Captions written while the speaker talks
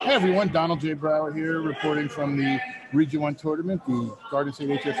Hey everyone, Donald J. Brower here, reporting from the Region 1 tournament, the Garden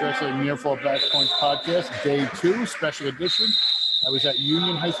State HS Wrestling Near Fall Back Points podcast, day 2, special edition. I was at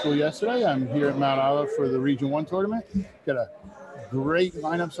Union High School yesterday. I'm here at Mount Olive for the Region 1 tournament. Got a great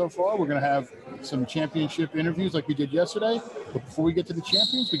lineup so far. We're going to have some championship interviews like we did yesterday. But before we get to the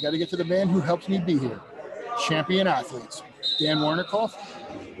champions, we got to get to the man who helps me be here. Champion athletes, Dan Warnikoff.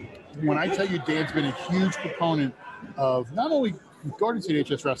 When I tell you Dan's been a huge proponent of not only Garden State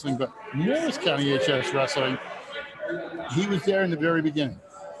HS Wrestling, but Morris County HS Wrestling, he was there in the very beginning.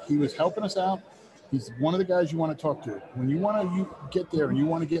 He was helping us out. He's one of the guys you want to talk to. When you want to get there and you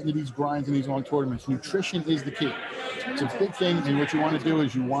want to get into these grinds and these long tournaments, nutrition is the key. It's a big thing, and what you want to do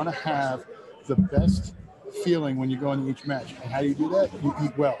is you want to have the best feeling when you go into each match. And how do you do that? You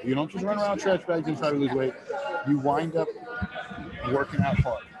eat well. You don't just run around trash bags and try to lose weight. You wind up working out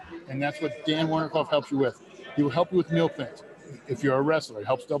hard. And that's what Dan Warnikoff helps you with. He will help you with meal plans. If you're a wrestler, it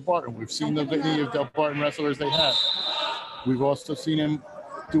helps Del Barton. We've seen the litany of Del Barton wrestlers they have. We've also seen him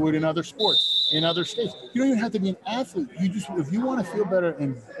do it in other sports, in other states. You don't even have to be an athlete. If you want to feel better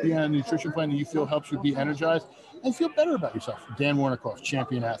and be on a nutrition plan that you feel helps you be energized and feel better about yourself. Dan Warnikoff,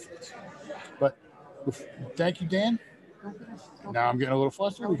 champion athletes. But thank you, Dan. Now I'm getting a little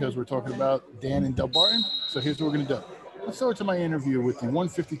flustered because we're talking about Dan and Del Barton. So here's what we're going to do. Let's start to my interview with the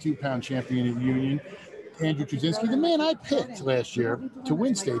 152-pound champion at Union, Andrew Jasinski, the man I picked last year to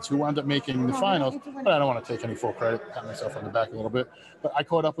win states, who wound up making the finals. But I don't want to take any full credit, pat myself on the back a little bit. But I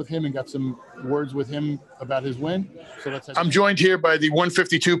caught up with him and got some words with him about his win. So I'm joined here by the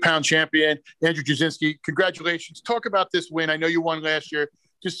 152-pound champion, Andrew Jasinski. Congratulations. Talk about this win. I know you won last year.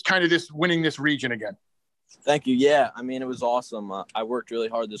 Just kind of winning this region again. Thank you. Yeah, I mean, it was awesome. I worked really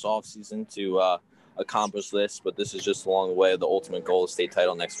hard this offseason to accomplish this, but this is just along the way. The ultimate goal is state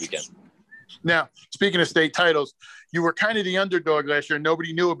title next weekend. Now, speaking of state titles, you were kind of the underdog last year.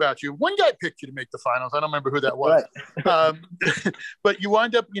 Nobody knew about you. One guy picked you to make the finals. I don't remember who that was. Right. But you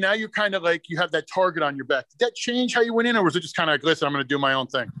wind up, now you're kind of like you have that target on your back. Did that change how you went in, or was it just kind of like, listen, I'm going to do my own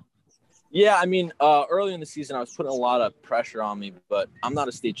thing? Yeah, I mean, early in the season, I was putting a lot of pressure on me, but I'm not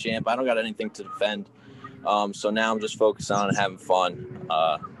a state champ. I don't got anything to defend. So now I'm just focused on having fun.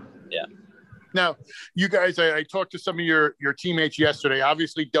 Yeah. Now, you guys, I talked to some of your teammates yesterday.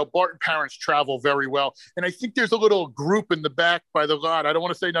 Obviously, Del Barton parents travel very well. And I think there's a little group in the back by the lot. I don't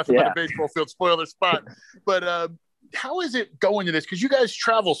want to say nothing about the baseball field, spoil their spot. But how is it going to this? Because you guys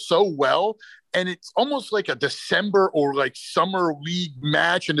travel so well, and it's almost like a December or like summer league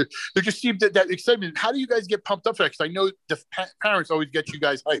match. And there just seems that excitement. How do you guys get pumped up for that? Because I know the parents always get you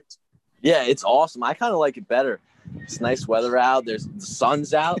guys hyped. Yeah, it's awesome. I kind of like it better. It's nice weather out. The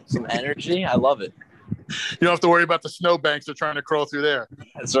sun's out, some energy. I love it. You don't have to worry about the snowbanks they're trying to crawl through there.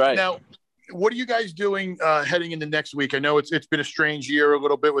 That's right. Now, what are you guys doing heading into next week? I know it's been a strange year a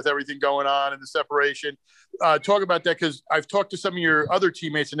little bit with everything going on and the separation. Talk about that, because I've talked to some of your other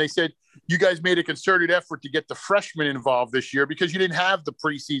teammates, and they said you guys made a concerted effort to get the freshmen involved this year because you didn't have the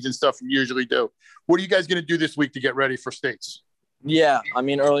preseason stuff you usually do. What are you guys going to do this week to get ready for states? Yeah, I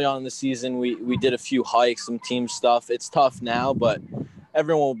mean, early on in the season, we did a few hikes, some team stuff. It's tough now, but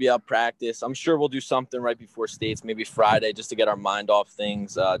everyone will be out practice. I'm sure we'll do something right before states, maybe Friday, just to get our mind off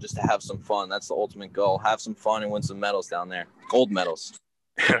things, just to have some fun. That's the ultimate goal. Have some fun and win some medals down there, gold medals.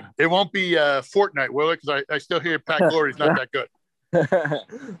 It won't be Fortnite, will it? Because I still hear Pat Glory's not that good.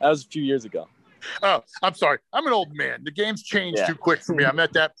 That was a few years ago. Oh, I'm sorry. I'm an old man. The game's changed too quick for me. I'm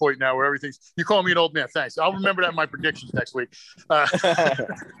at that point now where everything's – you call me an old man. Thanks. I'll remember that in my predictions next week. But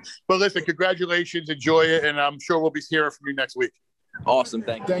listen, congratulations. Enjoy it, and I'm sure we'll be hearing from you next week. Awesome.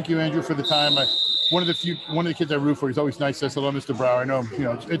 Thank you. Thank you, Andrew, for the time. One of the kids I root for, he's always nice. Says hello, Mr. Brower. I know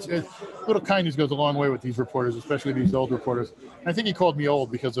him. It's little kindness goes a long way with these reporters, especially these old reporters. And I think he called me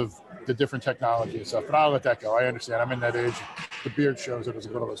old because of the different technology and stuff, but I'll let that go. I understand. I'm in that age. The beard shows it as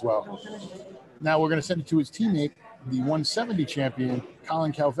a little as well. Now we're going to send it to his teammate, the 170 champion,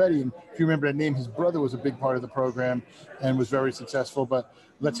 Colin Calvetti. And if you remember that name, his brother was a big part of the program and was very successful. But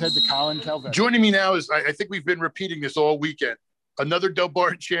let's head to Colin Calvetti. Joining me now is, I think we've been repeating this all weekend, another Del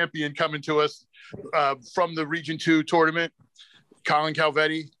Barton champion coming to us from the Region 2 tournament, Colin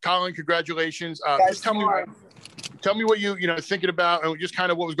Calvetti. Colin, congratulations. Just tell me what you thinking about, and just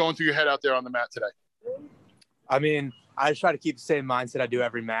kind of what was going through your head out there on the mat today. I mean, I just try to keep the same mindset I do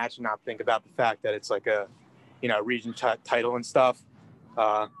every match and not think about the fact that it's like a, region title and stuff.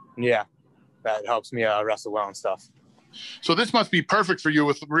 Yeah, that helps me wrestle well and stuff. So this must be perfect for you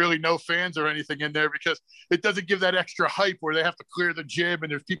with really no fans or anything in there, because it doesn't give that extra hype where they have to clear the gym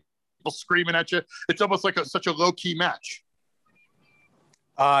and there's people screaming at you. It's almost like such a low key match.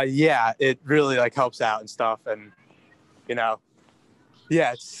 Yeah, it really helps out and stuff. And,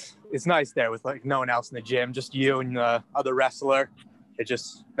 Yeah, it's nice there with like no one else in the gym, just you and the other wrestler.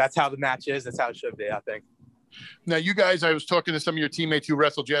 That's how the match is. That's how it should be, I think. Now, you guys, I was talking to some of your teammates who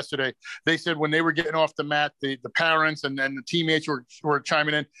wrestled yesterday. They said when they were getting off the mat, the parents and then the teammates were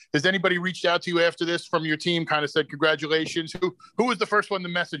chiming in. Has anybody reached out to you after this from your team, kind of said congratulations? Who was the first one to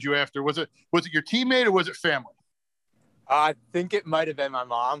message you after? Was it your teammate or was it family? I think it might have been my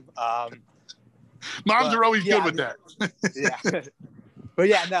mom. Moms are always good with that. Yeah. But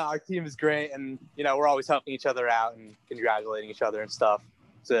yeah, no, our team is great, and we're always helping each other out and congratulating each other and stuff.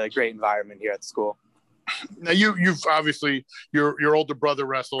 It's a great environment here at the school. Now you've obviously your older brother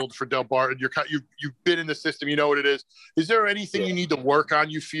wrestled for Del Barton. You've been in the system. You know what it is. Is there anything you need to work on,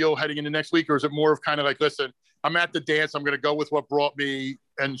 you feel, heading into next week, or is it more of kind of like, listen, I'm at the dance, I'm going to go with what brought me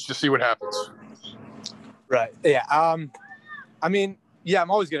and just see what happens? Right. Yeah. I mean, yeah,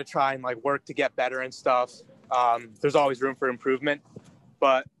 I'm always going to try and like work to get better and stuff. There's always room for improvement.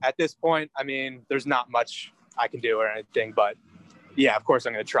 But at this point, I mean, there's not much I can do or anything. But yeah, of course,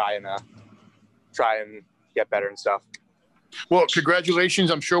 I'm going to try and get better and stuff. Well, congratulations.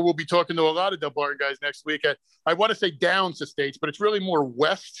 I'm sure we'll be talking to a lot of Del Barton guys next week. I want to say down to States, but it's really more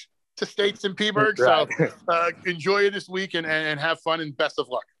west to States than Peaburg. Right. So enjoy it this week and have fun and best of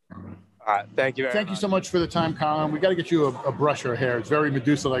luck. All right. Thank you. Thank you so much for the time, Colin. We got to get you a brush or a hair. It's very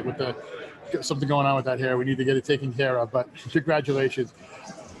Medusa-like with something going on with that hair. We need to get it taken care of, but congratulations.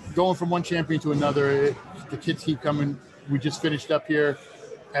 Going from one champion to another, the kids keep coming. We just finished up here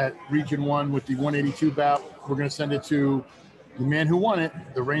at Region 1 with the 182 bout. We're going to send it to the man who won it,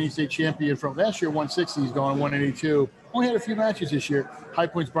 the reigning state champion from last year, 160. He's going 182. Only had a few matches this year. High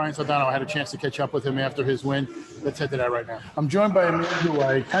Point's Brian Saldano. I had a chance to catch up with him after his win. Let's head to that right now. I'm joined by a man who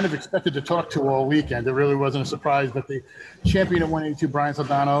I kind of expected to talk to all weekend. It really wasn't a surprise, but the champion at 182, Brian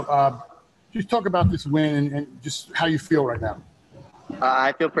Saldano. Just talk about this win and just how you feel right now.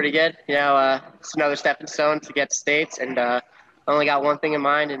 I feel pretty good. It's another stepping stone to get to States, and I only got one thing in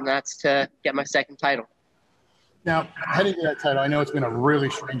mind, and that's to get my second title. Now, heading to that title, I know it's been a really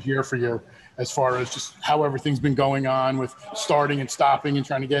strange year for you as far as just how everything's been going on with starting and stopping and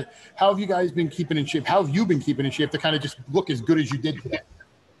trying to get – how have you guys been keeping in shape? How have you been keeping in shape to kind of just look as good as you did today?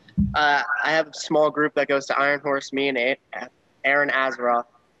 I have a small group that goes to Iron Horse, me and Aaron Azaroff.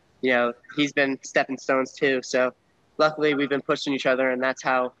 He's been stepping stones too. So luckily we've been pushing each other, and that's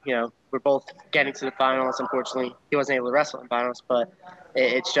how, we're both getting to the finals. Unfortunately, he wasn't able to wrestle in finals, but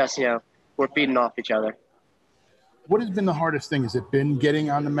it's just, we're feeding off each other. What has been the hardest thing? Has it been getting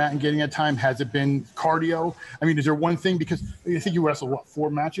on the mat and getting that time? Has it been cardio? I mean, is there one thing, because I think you wrestled, 4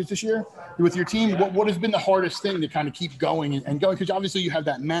 matches this year with your team? What has been the hardest thing to kind of keep going and going? Because obviously you have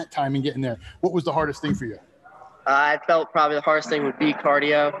that mat time and getting there. What was the hardest thing for you? I felt probably the hardest thing would be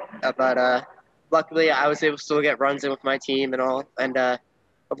cardio, but luckily I was able to still get runs in with my team and all. And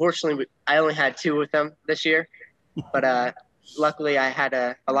unfortunately, I only had 2 with them this year, but luckily I had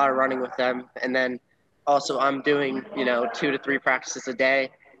a lot of running with them. And then also I'm doing, 2 to 3 practices a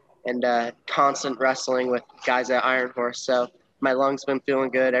day and constant wrestling with guys at Iron Horse. So my lungs been feeling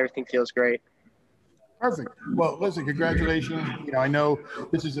good. Everything feels great. Perfect. Well, listen, congratulations. I know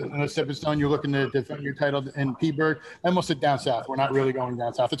this is a stepping stone. You're looking to defend your title in Peaburg. I almost said down south. We're not really going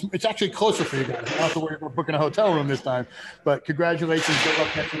down south. It's actually closer for you guys. I don't have to worry about booking a hotel room this time. But congratulations. Good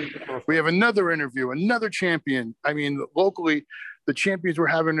luck next week. We have another interview, another champion. I mean, locally, the champions we're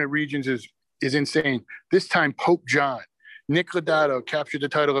having in regions is insane. This time, Pope John. Nick Lodato captured the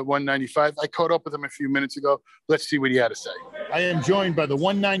title at 195. I caught up with him a few minutes ago. Let's see what he had to say. I am joined by the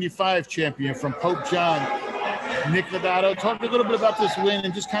 195 champion from Pope John, Nick Lodato. Talk a little bit about this win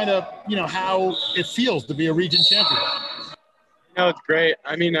and just kind of, how it feels to be a region champion. It's great.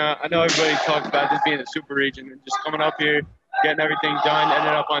 I mean, I know everybody talks about this being a super region and just coming up here, getting everything done,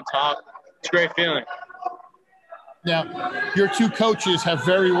 ending up on top. It's a great feeling. Now, your 2 coaches have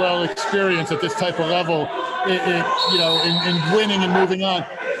very well experienced at this type of level in winning and moving on.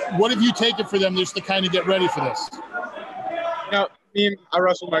 What have you taken for them just to kind of get ready for this? I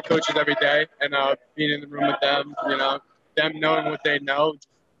wrestle with my coaches every day, and being in the room with them, them knowing what they know,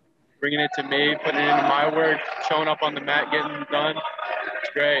 bringing it to me, putting it into my work, showing up on the mat, getting it done.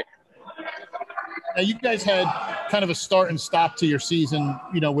 It's great. Now, you guys had kind of a start and stop to your season,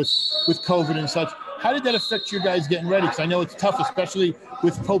 with COVID and such. How did that affect you guys getting ready? Because I know it's tough, especially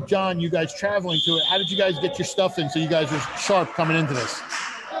with Pope John, you guys traveling to it. How did you guys get your stuff in so you guys were sharp coming into this?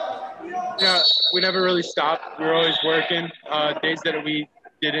 Yeah, we never really stopped. We were always working. Days that we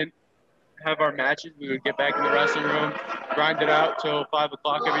didn't have our matches, we would get back in the wrestling room, grind it out till 5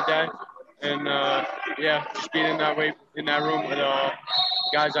 o'clock every day. And, just being in that room with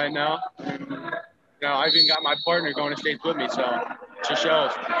guys I know. And I even got my partner going to states with me, so it just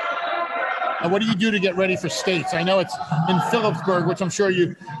shows. And what do you do to get ready for states? I know it's in Phillipsburg, which I'm sure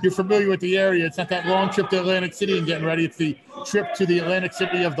you're familiar with the area. It's not that long trip to Atlantic City and getting ready. It's the trip to the Atlantic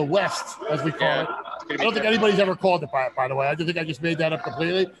City of the West, as we call it. I don't think anybody's ever called it, by the way. I think I just made that up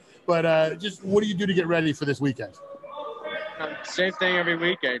completely. But just what do you do to get ready for this weekend? Same thing every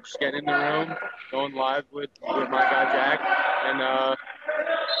weekend. Just getting in the room, going live with my guy Jack, and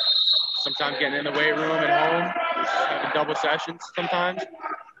sometimes getting in the weight room at home, just having double sessions sometimes.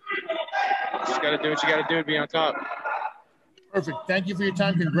 Just got to do what you got to do to be on top. Perfect. Thank you for your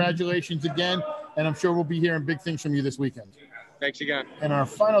time. Congratulations again. And I'm sure we'll be hearing big things from you this weekend. Thanks again. And our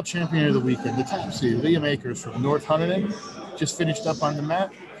final champion of the weekend, the top seed, Liam Akers from North Hunterdon, just finished up on the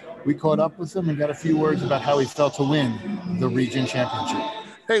mat. We caught up with him and got a few words about how he felt to win the region championship.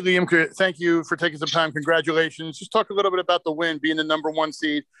 Hey, Liam, thank you for taking some time. Congratulations. Just talk a little bit about the win, being the number 1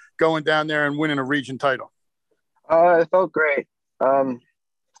 seed, going down there and winning a region title. It felt great.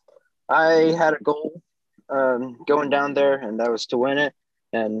 I had a goal going down there, and that was to win it.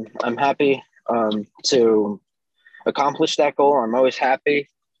 And I'm happy to accomplish that goal. I'm always happy,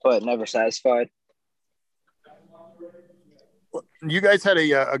 but never satisfied. You guys had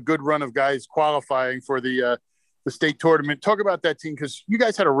a good run of guys qualifying for the state tournament. Talk about that team, because you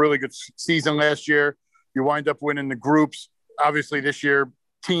guys had a really good season last year. You wind up winning the groups. Obviously, this year,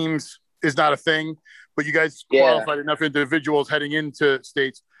 teams is not a thing, but you guys qualified enough individuals heading into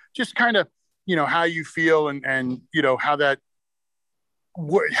states. Just kind of, how you feel and how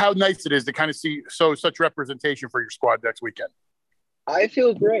nice it is to kind of see such representation for your squad next weekend. I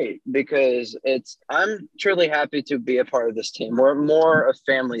feel great because I'm truly happy to be a part of this team. We're more a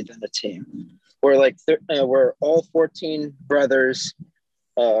family than a team. We're we're all 14 brothers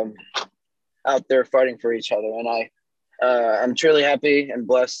out there fighting for each other. And I'm truly happy and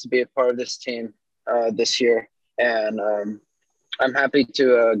blessed to be a part of this team this year. And I'm happy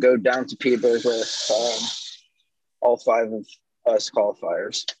to go down to Peterborough with all 5 of us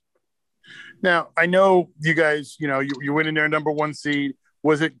qualifiers. Now, I know you guys, you went in there number 1 seed.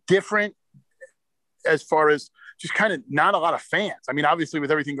 Was it different as far as just kind of not a lot of fans? I mean, obviously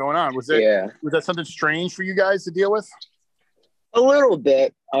with everything going on, was that something strange for you guys to deal with? A little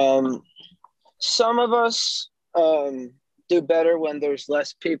bit. Some of us do better when there's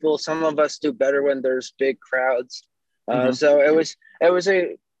less people. Some of us do better when there's big crowds. So it was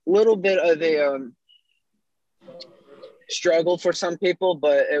a little bit of a struggle for some people,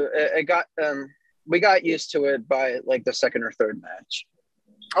 but we got used to it by like the second or third match.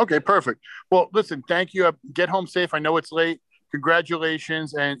 Okay, perfect. Well, listen, thank you. Get home safe. I know it's late.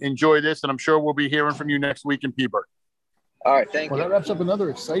 Congratulations and enjoy this. And I'm sure we'll be hearing from you next week in Peterborough. All right, thank you. Well, that wraps up another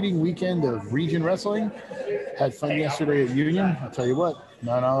exciting weekend of region wrestling. Had fun yesterday at Union. I'll tell you what,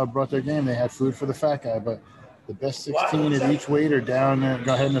 Nonala brought their game. They had food for the fat guy, but the best 16 at each weight are down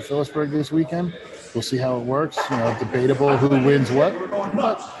go ahead to Phillipsburg this weekend. We'll see how it works. Debatable who wins what,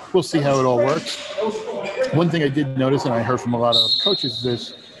 but we'll see how it all works. One thing I did notice, and I heard from a lot of coaches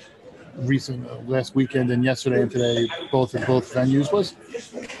this last weekend and yesterday and today, both venues, was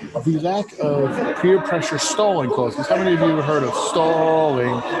the lack of peer pressure stalling clauses. How many of you have heard of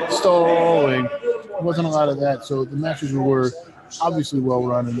stalling? There wasn't a lot of that. So the matches were obviously well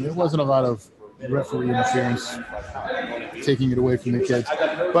run, and there wasn't a lot of referee interference taking it away from the kids.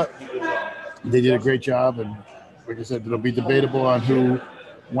 But they did a great job, and like I said, it'll be debatable on who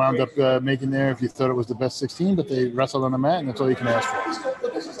wound up making there if you thought it was the best 16, but they wrestled on the mat, and that's all you can ask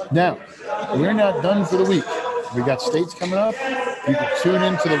for. Now, we're not done for the week. We got states coming up. You can tune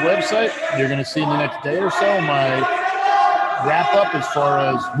into the website. You're going to see in the next day or so my wrap-up as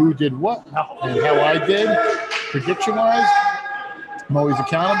far as who did what and how I did prediction-wise. I'm always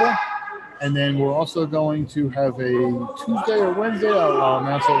accountable. And then we're also going to have a Tuesday or Wednesday, I'll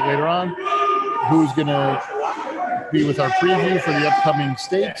announce it later on, who's going to be with our preview for the upcoming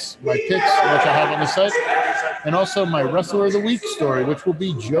states, my picks, which I have on the site, and also my Wrestler of the Week story, which will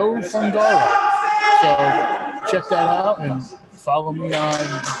be Joe Fungaro. So check that out and follow me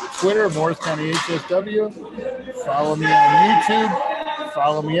on Twitter, Morris County HSW. Follow me on YouTube.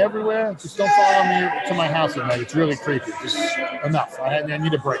 Follow me everywhere. Just don't follow me to my house at night. It's really creepy. Just enough. I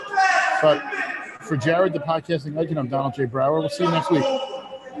need a break. But for Jared, the podcasting legend, I'm Donald J. Brower. We'll see you next week.